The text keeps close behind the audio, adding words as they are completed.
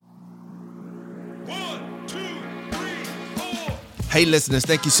Hey, listeners,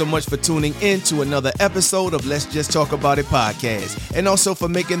 thank you so much for tuning in to another episode of Let's Just Talk About It podcast, and also for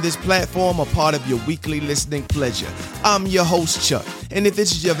making this platform a part of your weekly listening pleasure. I'm your host, Chuck, and if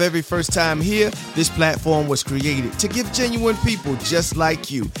this is your very first time here, this platform was created to give genuine people just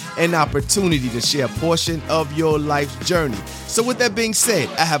like you an opportunity to share a portion of your life's journey. So with that being said,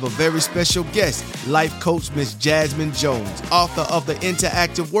 I have a very special guest, life coach Miss Jasmine Jones, author of the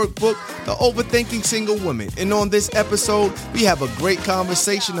interactive workbook, The Overthinking Single Woman. And on this episode, we have a great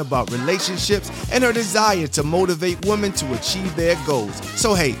conversation about relationships and her desire to motivate women to achieve their goals.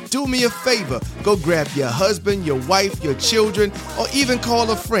 So hey, do me a favor, go grab your husband, your wife, your children, or even call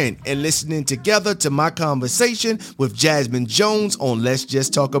a friend and listen in together to my conversation with Jasmine Jones on Let's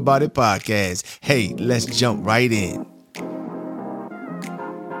Just Talk About It podcast. Hey, let's jump right in.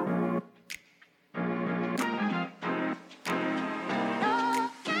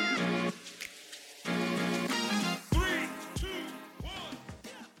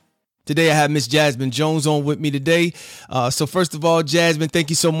 Today, I have Miss Jasmine Jones on with me today. So first of all, Jasmine, thank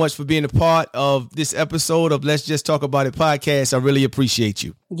you so much for being a part of this episode of Let's Just Talk About It podcast. I really appreciate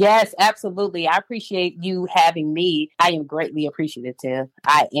you. Yes, absolutely. I appreciate you having me. I am greatly appreciative.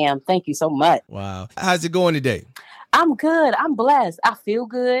 I am. Thank you so much. Wow. How's it going today? I'm good. I'm blessed. I feel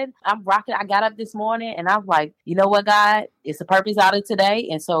good. I'm rocking. I got up this morning and I'm like, you know what, God? It's a purpose out of today.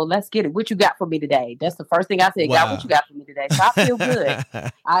 And so let's get it. What you got for me today? That's the first thing I said. Wow. God, what you got for me today? So I feel good.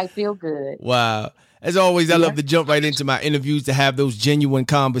 I feel good. Wow. As always, I love to jump right into my interviews to have those genuine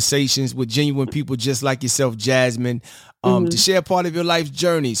conversations with genuine people just like yourself, Jasmine, to share part of your life's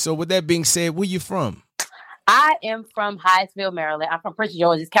journey. So with that being said, where you from? I am from Hyattsville, Maryland. I'm from Prince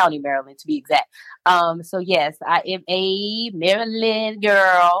George's County, Maryland, to be exact. So yes, I am a Maryland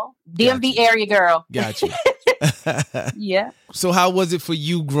girl, DMV area girl. Gotcha. Yeah. So how was it for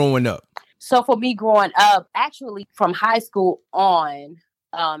you growing up? So for me growing up, actually from high school on,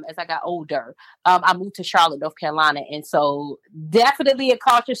 as I got older, I moved to Charlotte, North Carolina. And so definitely a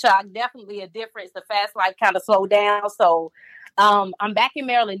culture shock, definitely a difference. The fast life kind of slowed down. So I'm back in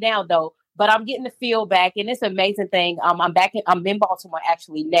Maryland now, though. But I'm getting the feel back, and it's an amazing thing. I'm in Baltimore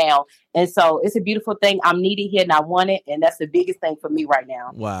actually now, and so it's a beautiful thing. I'm needed here, and I want it, and that's the biggest thing for me right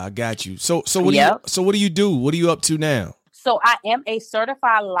now. Wow, I got you. So what do you do? What are you up to now? So I am a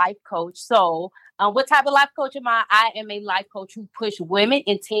certified life coach. So what type of life coach am I? I am a life coach who push women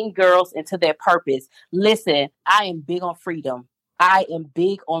and teen girls into their purpose. Listen, I am big on freedom. I am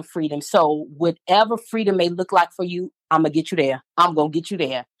big on freedom. So whatever freedom may look like for you, I'm gonna get you there. I'm gonna get you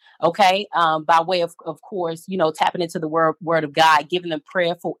there. Okay. By way of course, tapping into the word of God, giving them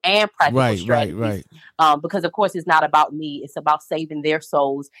prayerful and practical strategies. Right. Because of course, it's not about me. It's about saving their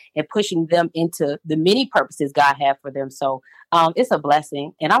souls and pushing them into the many purposes God has for them. So it's a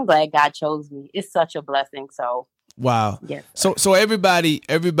blessing, and I'm glad God chose me. It's such a blessing. So. Wow. Yes. So everybody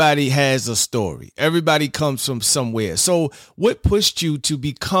has a story. Everybody comes from somewhere. So what pushed you to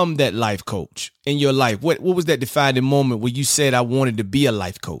become that life coach in your life? What was that defining moment where you said, I wanted to be a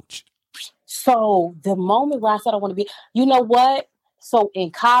life coach? So the moment where I said I want to be, you know what? So in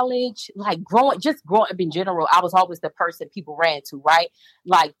college, like growing up in general, I was always the person people ran to, right?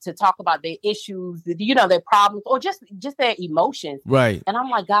 Like to talk about their issues, their problems, or just their emotions. Right. And I'm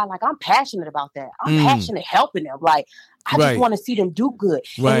like, God, like I'm passionate about that. I'm passionate helping them. Like I just want to see them do good.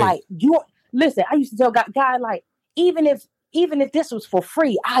 Right. And like listen, I used to tell God, like even if this was for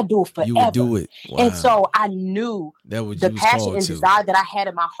free, I'd do it forever. You would do it. Wow. And so I knew the passion and desire that I had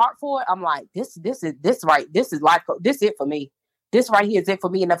in my heart for it. I'm like, this is right. This is life. This is it for me. This right here is it for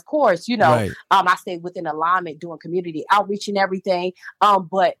me. And of course, I stayed within alignment doing community outreach and everything.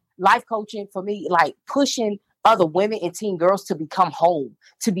 But life coaching for me, like pushing other women and teen girls to become whole,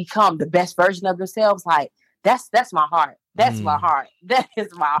 to become the best version of themselves. Like that's my heart. That's my heart. That is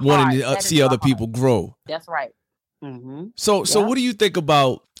my heart. Wanting to see other people grow. That's right. Mm-hmm. So what do you think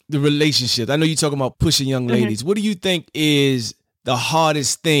about the relationships? I know you're talking about pushing young ladies. What do you think is the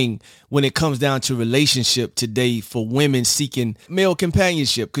hardest thing when it comes down to relationship today for women seeking male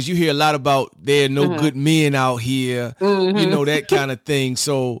companionship? Because you hear a lot about there are no good men out here, that kind of thing.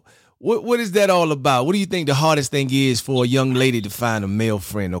 So what is that all about? What do you think the hardest thing is for a young lady to find a male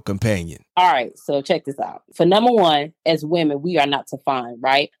friend or companion? All right. So check this out. For number one, as women, we are not to find,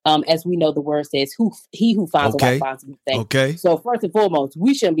 right? As we know, the word says, he who finds a wife finds a good thing. Okay. So first and foremost,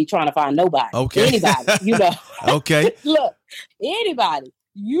 we shouldn't be trying to find nobody. Okay. Anybody, Okay. Look, anybody.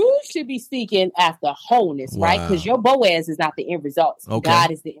 you should be seeking after wholeness, right? Because your Boaz is not the end result. Okay.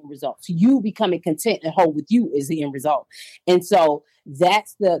 God is the end result. So you becoming content and whole with you is the end result. And so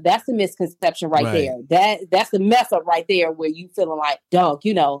that's the misconception right there. That's the mess up right there where you feeling like, dog,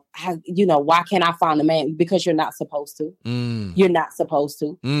 why can't I find a man? Because you're not supposed to. You're not supposed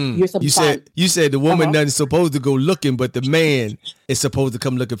to. You're supposed you said the woman doesn't supposed to go looking, but the man is supposed to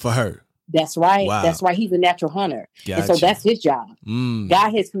come looking for her. That's right. Wow. That's right. He's a natural hunter. Gotcha. And so that's his job.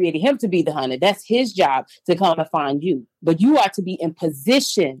 God has created him to be the hunter. That's his job to come and find you. But you are to be in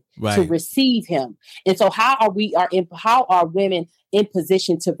position to receive him. And so how are women in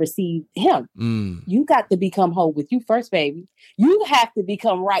position to receive him? You got to become whole with you first, baby. You have to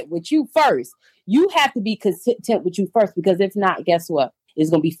become right with you first. You have to be content with you first, because if not, guess what? It's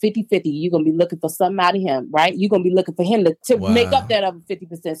going to be 50-50. You're going to be looking for something out of him, right? You're going to be looking for him to make up that other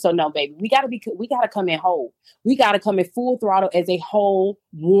 50%. So no, baby, we got to come in whole. We got to come in full throttle as a whole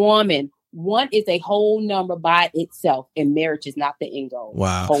woman. One is a whole number by itself, and marriage is not the end goal.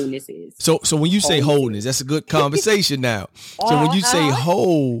 Wow. Wholeness is. So when you say wholeness, that's a good conversation now. So when you say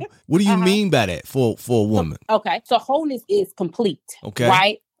whole, what do you mean by that for a woman? Okay. So wholeness is complete. Okay.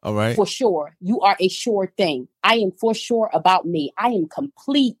 Right? All right. For sure. You are a sure thing. I am for sure about me. I am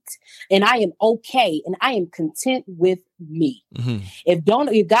complete, and I am okay, and I am content with me. If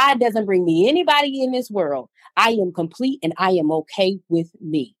God doesn't bring me anybody in this world, I am complete and I am okay with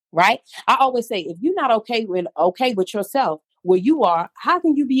me. Right? I always say, if you're not okay with yourself where you are, how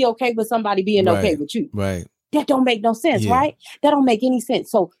can you be okay with somebody being okay with you? Right. That don't make no sense, right? That don't make any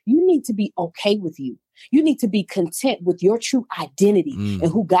sense. So you need to be okay with you. You need to be content with your true identity and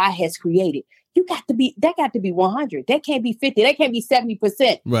who God has created. That got to be 100. That can't be 50. That can't be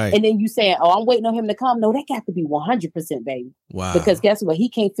 70%. Right. And then you saying, oh, I'm waiting on him to come. No, that got to be 100%, baby. Wow. Because guess what? He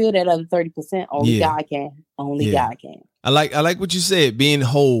can't feel that other 30%. Only God can. Only God can. I like what you said, being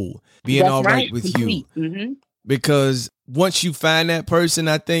whole, being all right with complete. you. Because once you find that person,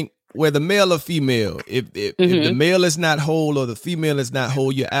 I think, whether male or female, if the male is not whole or the female is not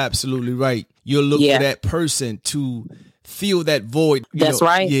whole, you're absolutely right. You'll look for that person to fill that void. That's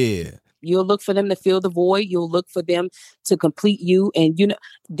right. Yeah. You'll look for them to fill the void. You'll look for them to complete you. And,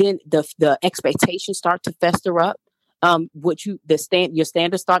 then the expectations start to fester up. Your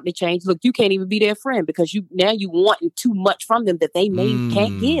standards start to change. Look, you can't even be their friend because you wanting too much from them that they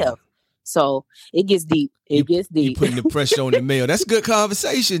can't give. So it gets deep. It gets deep. You're putting the pressure on the male. That's good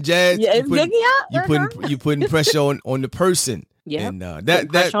conversation, Jazz. Yeah, it's good. You're putting pressure on the person. Yeah, and that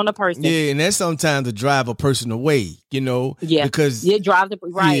pressure on the person. Yeah, and that's sometimes to drive a person away. Yeah, because it drives the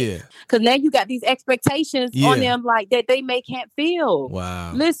right. Yeah, because now you got these expectations on them like that they can't feel.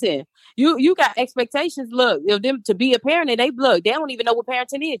 Wow. Listen, you got expectations. Look, of them to be a parent, and they don't even know what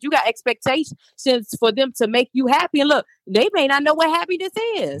parenting is. You got expectations for them to make you happy, and look, they may not know what happiness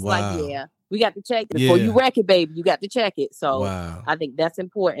is. Wow. Like, we got to check it before you wreck it, baby. You got to check it. So I think that's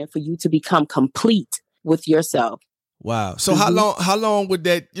important for you to become complete with yourself. Wow. So how long would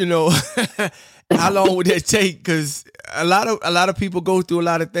that, how long would that take? Because a lot of people go through a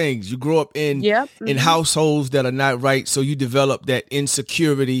lot of things. You grow up in households that are not right, so you develop that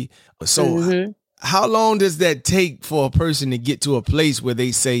insecurity. So how long does that take for a person to get to a place where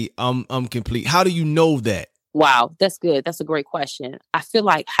they say, I'm complete? How do you know that? Wow, that's good. That's a great question. I feel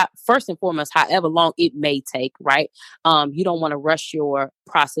like first and foremost, however long it may take, right? You don't want to rush your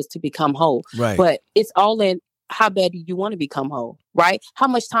process to become whole. Right. But it's all in how bad do you want to become whole, right? How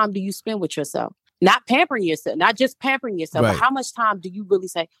much time do you spend with yourself? Not pampering yourself, not just pampering yourself, but how much time do you really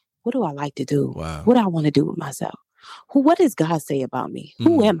say, what do I like to do? Wow. What do I want to do with myself? What does God say about me?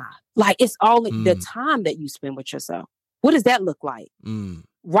 Who am I? Like, it's all in the time that you spend with yourself. What does that look like?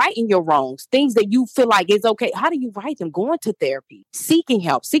 Writing your wrongs, things that you feel like is okay. How do you write them? Going to therapy, seeking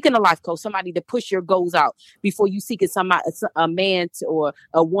help, seeking a life coach, somebody to push your goals out before you seeking a man or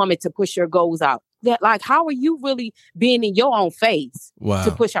a woman to push your goals out. That, like, how are you really being in your own face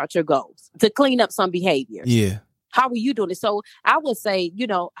to push out your goals, to clean up some behaviors? Yeah. How are you doing it? So I would say,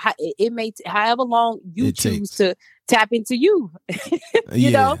 it may however long you choose to tap into you,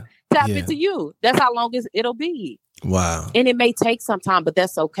 tap into you. That's how long it'll be. Wow. And it may take some time, but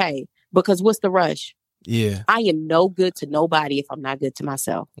that's okay. Because what's the rush? Yeah. I am no good to nobody if I'm not good to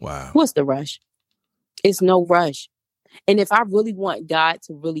myself. Wow. What's the rush? It's no rush. And if I really want God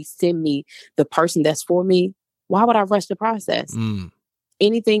to really send me the person that's for me, why would I rush the process?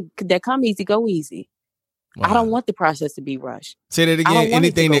 Anything that come easy, go easy. Wow. I don't want the process to be rushed. Say that again.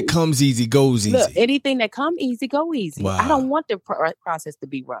 Anything that comes easy goes easy. Look, anything that come easy, go easy. Wow. I don't want the process to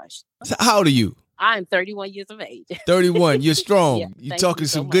be rushed. So how old are you? I'm 31 years of age. 31. You're strong. Yeah, you're talking you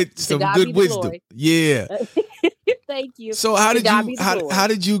some good wisdom. glory. Yeah. Thank you. So how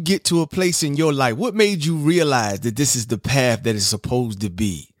did you get to a place in your life? What made you realize that this is the path that it's supposed to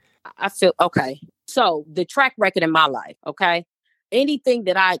be? I feel okay. So the track record in my life, okay? Anything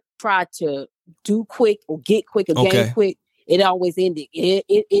that I tried to do quick or get quick or gain quick, it always ended.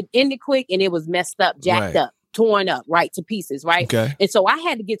 It ended quick and it was messed up, jacked up, torn up, right to pieces, right? Okay. And so I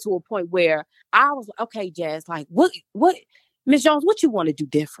had to get to a point where I was okay, Jazz, like what Ms. Jones, what you want to do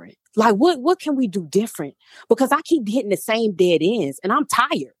different? Like what can we do different? Because I keep hitting the same dead ends and I'm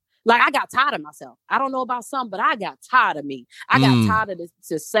tired. Like I got tired of myself. I don't know about some, but I got tired of me. I got tired of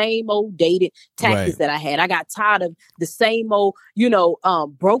the same old dated tactics that I had. I got tired of the same old,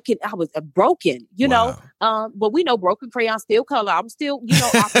 broken. I was broken, but we know broken crayon still color. I'm still,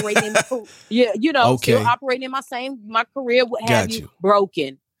 operating in still operating in my career, what have you,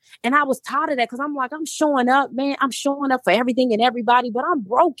 broken. And I was tired of that because I'm like, I'm showing up, man. I'm showing up for everything and everybody, but I'm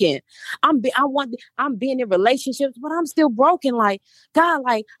broken. I'm being in relationships, but I'm still broken. Like, God,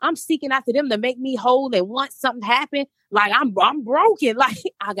 like I'm seeking after them to make me whole. And once something happened, like I'm broken. Like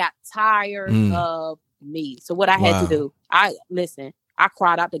I got tired of me. So what I had to do, I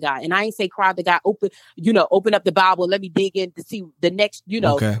cried out to God, and I ain't say cry to God. Open up the Bible. Let me dig in to see the next,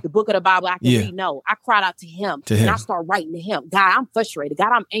 the book of the Bible I can read. No, I cried out to Him, and I start writing to Him. God, I'm frustrated.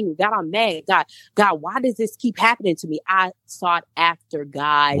 God, I'm angry. God, I'm mad. God, why does this keep happening to me? I sought after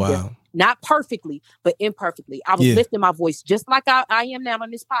God, not perfectly, but imperfectly. I was lifting my voice just like I am now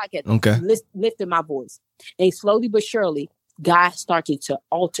on this podcast. Okay, lifting my voice, and slowly but surely, God started to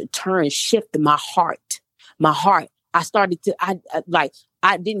alter, turn, shift my heart. I started to,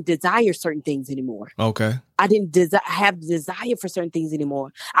 I didn't desire certain things anymore. Okay. I didn't have desire for certain things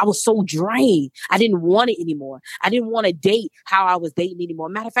anymore. I was so drained. I didn't want it anymore. I didn't want to date how I was dating anymore.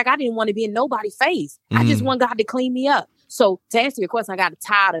 Matter of fact, I didn't want to be in nobody's face. I just want God to clean me up. So to answer your question, I got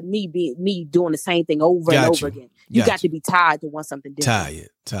tired of me doing the same thing over and over again. You got to be tired to want something different.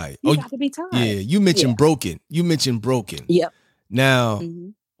 Tired. You got to be tired. Yeah. You mentioned broken. Yep. Now,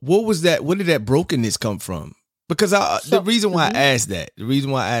 what was that? Where did that brokenness come from? Because the reason why I asked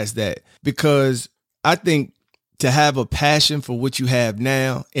that, because I think to have a passion for what you have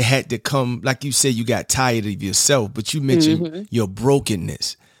now, it had to come, like you said, you got tired of yourself, but you mentioned your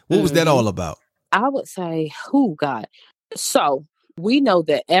brokenness. What was that all about? I would say, God. So we know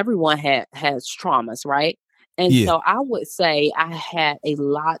that everyone has traumas, right? And so I would say I had a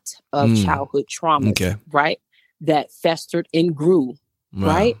lot of childhood traumas, right? That festered and grew.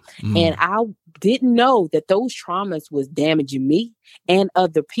 Right. And I didn't know that those traumas was damaging me and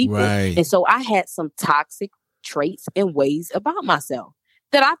other people. Right. And so I had some toxic traits and ways about myself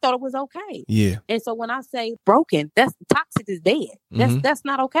that I thought it was okay. Yeah. And so when I say broken, that's toxic is dead. That's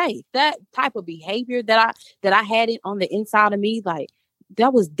not okay. That type of behavior that I had it on the inside of me, like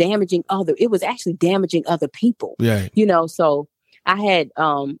that was damaging it was actually damaging other people. Yeah. So I had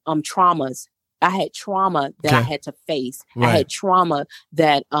traumas. I had trauma that I had to face. Right. I had trauma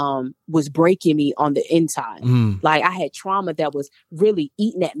that was breaking me on the inside. Like I had trauma that was really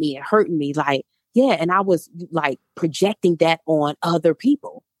eating at me and hurting me. Like, and I was like projecting that on other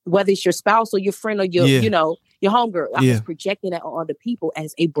people, whether it's your spouse or your friend or your homegirl. I was projecting that on other people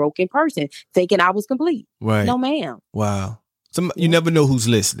as a broken person, thinking I was complete. Right. No, ma'am. Wow. You never know who's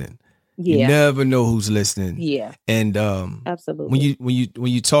listening. Yeah. You never know who's listening. Yeah. And absolutely. When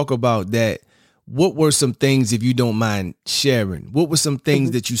you talk about that, what were some things, if you don't mind sharing, what were some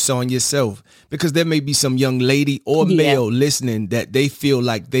things that you saw in yourself? Because there may be some young lady or male listening that they feel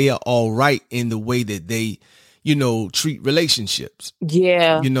like they are all right in the way that they, treat relationships.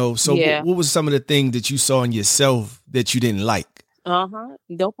 Yeah. So what was some of the things that you saw in yourself that you didn't like?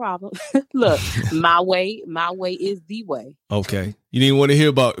 No problem. Look, my way is the way. Okay. You didn't want to hear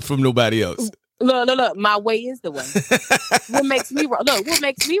about from nobody else. Look, my way is the way. What makes me wrong? Look, what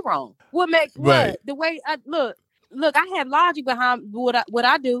makes me wrong? What makes what? The way I look, I have logic behind what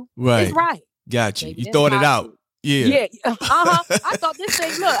I do. Right. It's right. Got you. Baby, you thought it out. Yeah. I thought this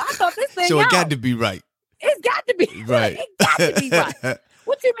thing So out. It got to be right. It's got to be right. It got to be right.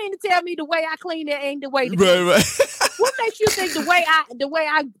 What you mean to tell me the way I clean it ain't the way to clean? Right. What makes you think the way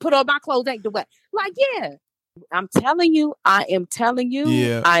I put on my clothes ain't the way? Like, I'm telling you, I am telling you,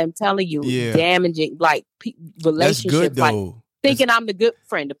 damaging like relationships. That's good, though. Like, thinking I'm the good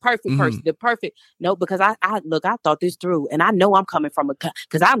friend, the perfect person, the perfect. No, because I thought this through, and I know I'm coming from a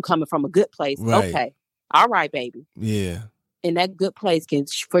good place. Right. Okay, all right, baby. Yeah. And that good place can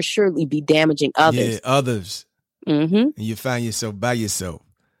for surely be damaging others. Yeah, others. And you find yourself by yourself.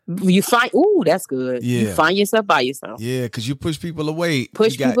 That's good. Yeah. You find yourself by yourself. Yeah, because you push people away.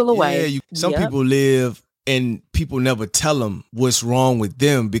 Some people live And people never tell them what's wrong with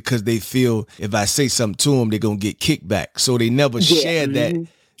them because they feel if I say something to them, they're going to get kickback. So they never share that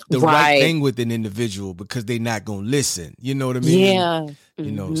the right thing with an individual because they're not going to listen. You know what I mean? Yeah.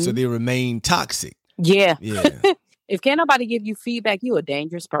 You know, so they remain toxic. Yeah. Yeah. If can't nobody give you feedback, you a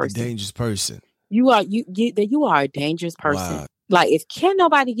dangerous person. A dangerous person. You are a dangerous person. Wow. Like if can't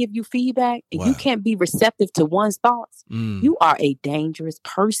nobody give you feedback and you can't be receptive to one's thoughts, you are a dangerous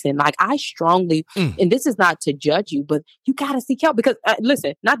person. Like I strongly, and this is not to judge you, but you got to seek help because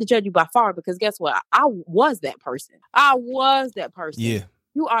listen, not to judge you by far, because guess what? I was that person. Yeah.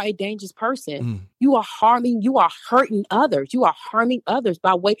 You are a dangerous person. You are hurting others. You are harming others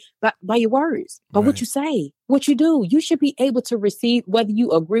by your words, by what you say, what you do. You should be able to receive, whether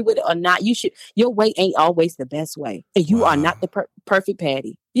you agree with it or not. Your way ain't always the best way. And you are not the perfect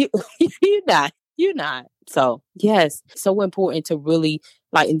Patty. You're not. So yes, so important to really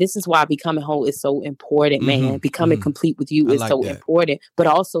and this is why becoming whole is so important, man. Becoming complete with you is so important, but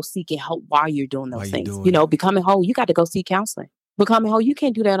also seeking help while you're doing those things. Becoming whole, you got to go seek counseling. Becoming whole, you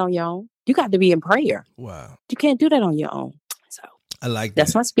can't do that on your own. You got to be in prayer. Wow. You can't do that on your own. So I like that.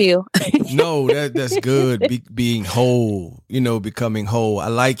 That's my spiel. No, that's good. Being whole, becoming whole. I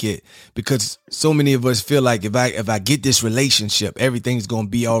like it because so many of us feel like if I get this relationship, everything's going to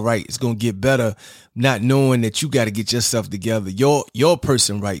be all right. It's going to get better. Not knowing that you got to get yourself together, your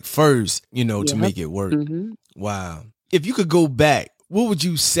person right first, to make it work. Wow. If you could go back, what would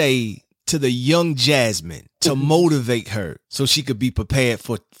you say to the young Jasmine to motivate her so she could be prepared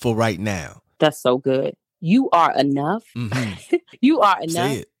for right now? That's so good. You are enough. You are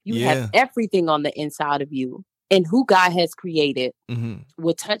enough. You have everything on the inside of you. And who God has created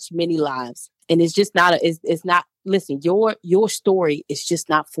will touch many lives. And it's just not, listen, your story is just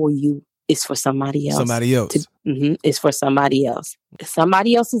not for you. It's for somebody else. It's for somebody else.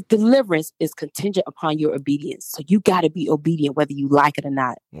 Somebody else's deliverance is contingent upon your obedience. So you got to be obedient, whether you like it or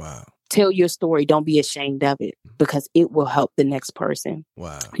not. Wow. Tell your story. Don't be ashamed of it because it will help the next person.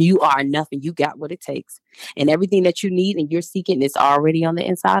 Wow. You are enough and you got what it takes. And everything that you need and you're seeking is already on the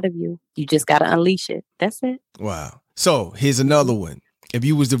inside of you. You just got to unleash it. That's it. Wow. So here's another one. If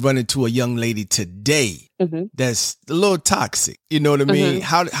you was to run into a young lady today that's a little toxic, you know what I mean?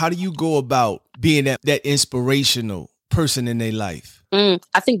 How do you go about being that inspirational person in their life? I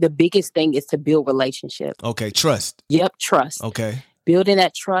think the biggest thing is to build relationship. Okay. Trust. Yep. Trust. Okay. Building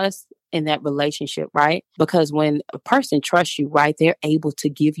that trust in that relationship, right? Because when a person trusts you, right, they're able to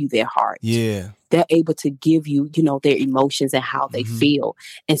give you their heart. Yeah. They're able to give you, their emotions and how they feel.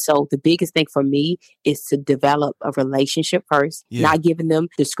 And so the biggest thing for me is to develop a relationship first, not giving them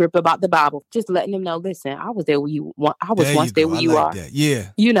the script about the Bible, just letting them know, listen, I was there when you want. I was once there when you are. That.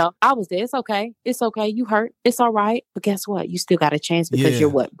 Yeah. I was there. It's okay. It's okay. You hurt. It's all right. But guess what? You still got a chance because you're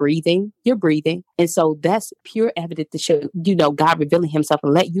what? Breathing. You're breathing. And so that's pure evidence to show, God revealing himself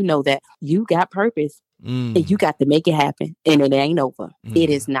and let you know that you got purpose. And you got to make it happen. And it ain't over. It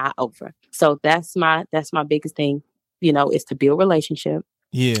is not over. So that's my biggest thing, is to build relationship.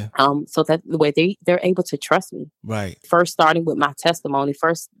 Yeah. So that the way they're able to trust me. Right. First, starting with my testimony.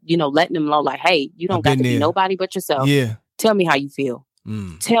 First, letting them know like, hey, you don't got to be nobody but yourself. Yeah. Tell me how you feel.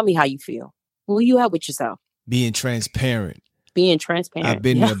 Tell me how you feel. Where you at with yourself? Being transparent. I've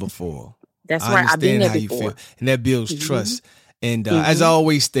been there before. That's right. I've been there before. You feel. And that builds trust. And as I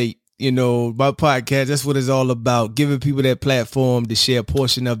always state, my podcast, that's what it's all about, giving people that platform to share a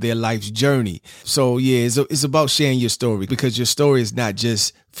portion of their life's journey. So, it's about sharing your story because your story is not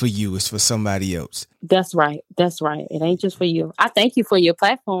just for you. It's for somebody else. That's right. It ain't just for you. I thank you for your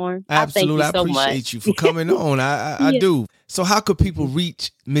platform. Absolutely. I thank you so appreciate you for coming on. I do. So how could people reach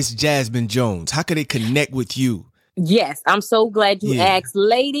Miss Jasmine Jones? How could they connect with you? Yes, I'm so glad you asked.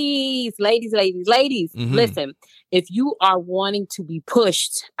 Ladies, listen, if you are wanting to be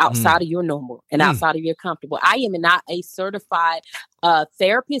pushed outside of your normal and outside of your comfortable, I am not a certified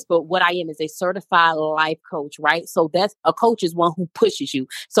therapist, but what I am is a certified life coach, right? So that's a coach is one who pushes you.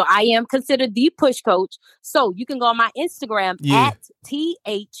 So I am considered the push coach. So you can go on my Instagram at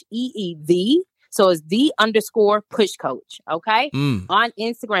THEEV. So it's _push coach. Okay. On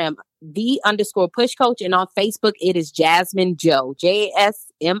Instagram, _push coach. And on Facebook, it is Jasmine Jo,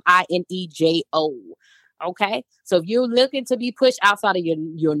 JSMINEJO. Okay. So if you're looking to be pushed outside of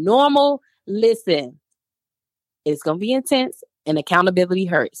your normal, listen, it's going to be intense and accountability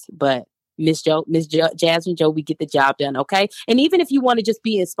hurts, but Jasmine Joe, we get the job done. Okay. And even if you want to just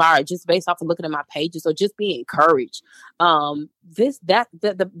be inspired, just based off of looking at my pages or just being encouraged,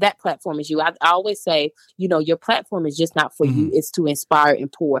 that platform is you. I always say, your platform is just not for you. It's to inspire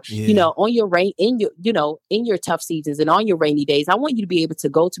and pour, on your in your tough seasons and on your rainy days. I want you to be able to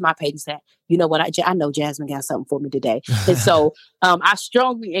go to my page and say, you know what? I know Jasmine got something for me today. And so, I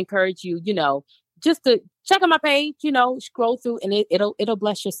strongly encourage you, just to check out my page, scroll through, and it'll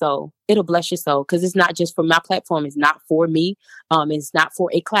bless your soul. It'll bless your soul, because it's not just for my platform. It's not for me. It's not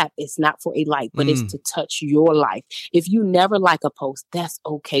for a clap. It's not for a like, but it's to touch your life. If you never like a post, that's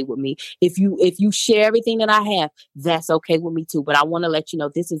okay with me. If you share everything that I have, that's okay with me too. But I want to let you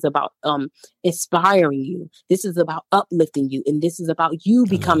know, this is about inspiring you. This is about uplifting you, and this is about you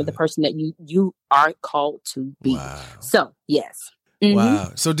becoming the person that you are called to be. Wow. So yes.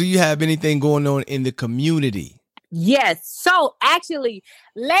 Wow. So do you have anything going on in the community? Yes. So actually,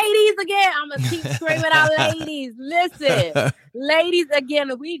 ladies, again, I'm going to keep screaming out ladies. Listen, ladies, again,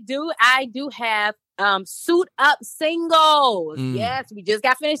 I do have Suit Up Singles. Yes, we just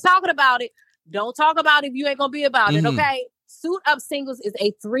got finished talking about it. Don't talk about it if you ain't going to be about it, okay? Suit Up Singles is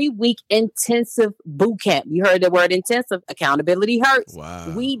a 3-week intensive boot camp. You heard the word intensive. Accountability hurts.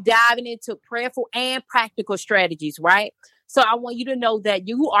 Wow. We diving into prayerful and practical strategies, right? So I want you to know that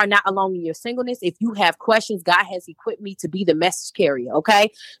you are not alone in your singleness. If you have questions, God has equipped me to be the message carrier.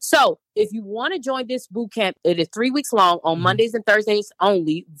 Okay. So if you want to join this boot camp, it is 3 weeks long on Mondays and Thursdays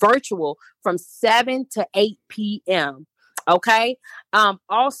only, virtual from 7 to 8 p.m. Okay.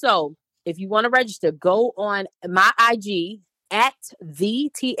 Also, if you want to register, go on my IG at _push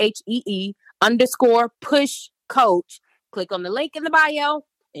coach. Click on the link in the bio,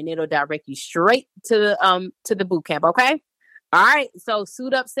 and it'll direct you straight to the boot camp. Okay. All right. So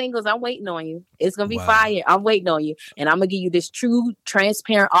Suit Up Singles, I'm waiting on you. It's going to be fire. I'm waiting on you. And I'm going to give you this true,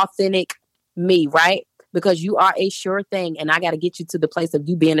 transparent, authentic me, right? Because you are a sure thing. And I got to get you to the place of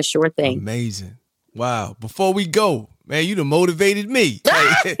you being a sure thing. Amazing. Wow. Before we go, man, you done motivated me.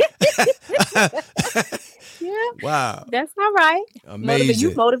 Yeah. Wow. That's all right. Amazing.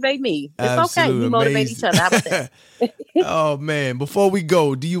 You motivate me. It's Absolutely okay. We motivate amazing. each other. How about that? Oh, man. Before we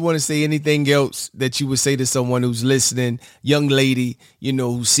go, do you want to say anything else that you would say to someone who's listening, young lady,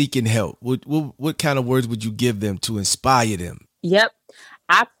 who's seeking help? What kind of words would you give them to inspire them? Yep.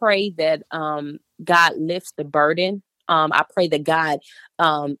 I pray that God lifts the burden. I pray that God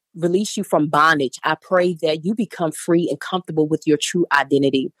release you from bondage. I pray that you become free and comfortable with your true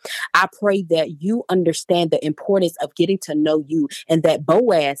identity. I pray that you understand the importance of getting to know you, and that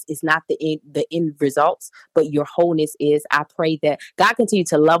Boaz is not the end results, but your wholeness is. I pray that God continue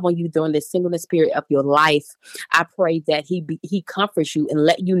to love on you during the singleness period of your life. I pray that he comforts you and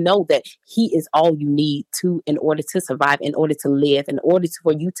let you know that he is all you need in order to survive, in order to live,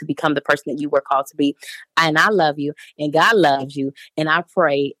 for you to become the person that you were called to be. And I love you, and God loves you. And I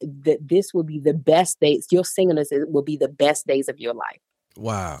pray that this will be the best days. Your singleness will be the best days of your life.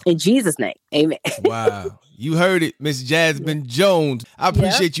 Wow. In Jesus' name. Amen. Wow. You heard it, Miss Jasmine Jones. I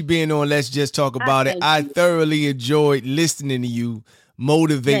appreciate you being on Let's Just Talk About It. I thoroughly enjoyed listening to you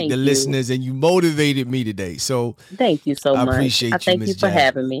motivate the listeners, and you motivated me today. So thank you so much. I appreciate you, thank you for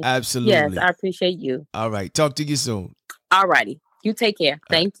having me. Absolutely. Yes, I appreciate you. All right. Talk to you soon. All righty. You take care.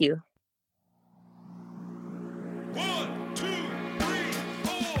 Thank you. 1, 2, 3,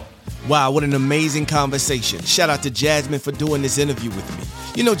 4. Wow, what an amazing conversation. Shout out to Jasmine for doing this interview with me.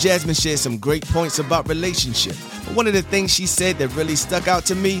 Jasmine shared some great points about relationships. But one of the things she said that really stuck out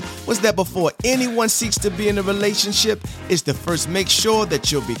to me was that before anyone seeks to be in a relationship, is to first make sure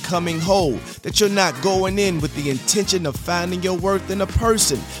that you're becoming whole, that you're not going in with the intention of finding your worth in a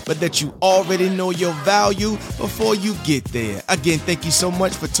person, but that you already know your value before you get there. Again, thank you so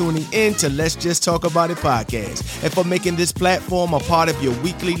much for tuning in to Let's Just Talk About It podcast, and for making this platform a part of your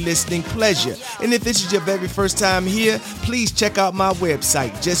weekly listening pleasure. And if this is your very first time here, please check out my website.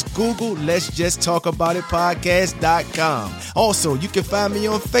 Just Google Let's Just Talk About It podcast.com. Also, you can find me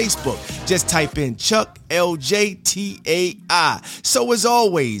on Facebook. Just type in Chuck LJTAI. So as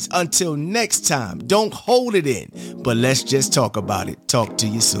always, until next time, don't hold it in, but let's just talk about it. Talk to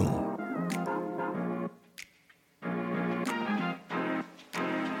you soon.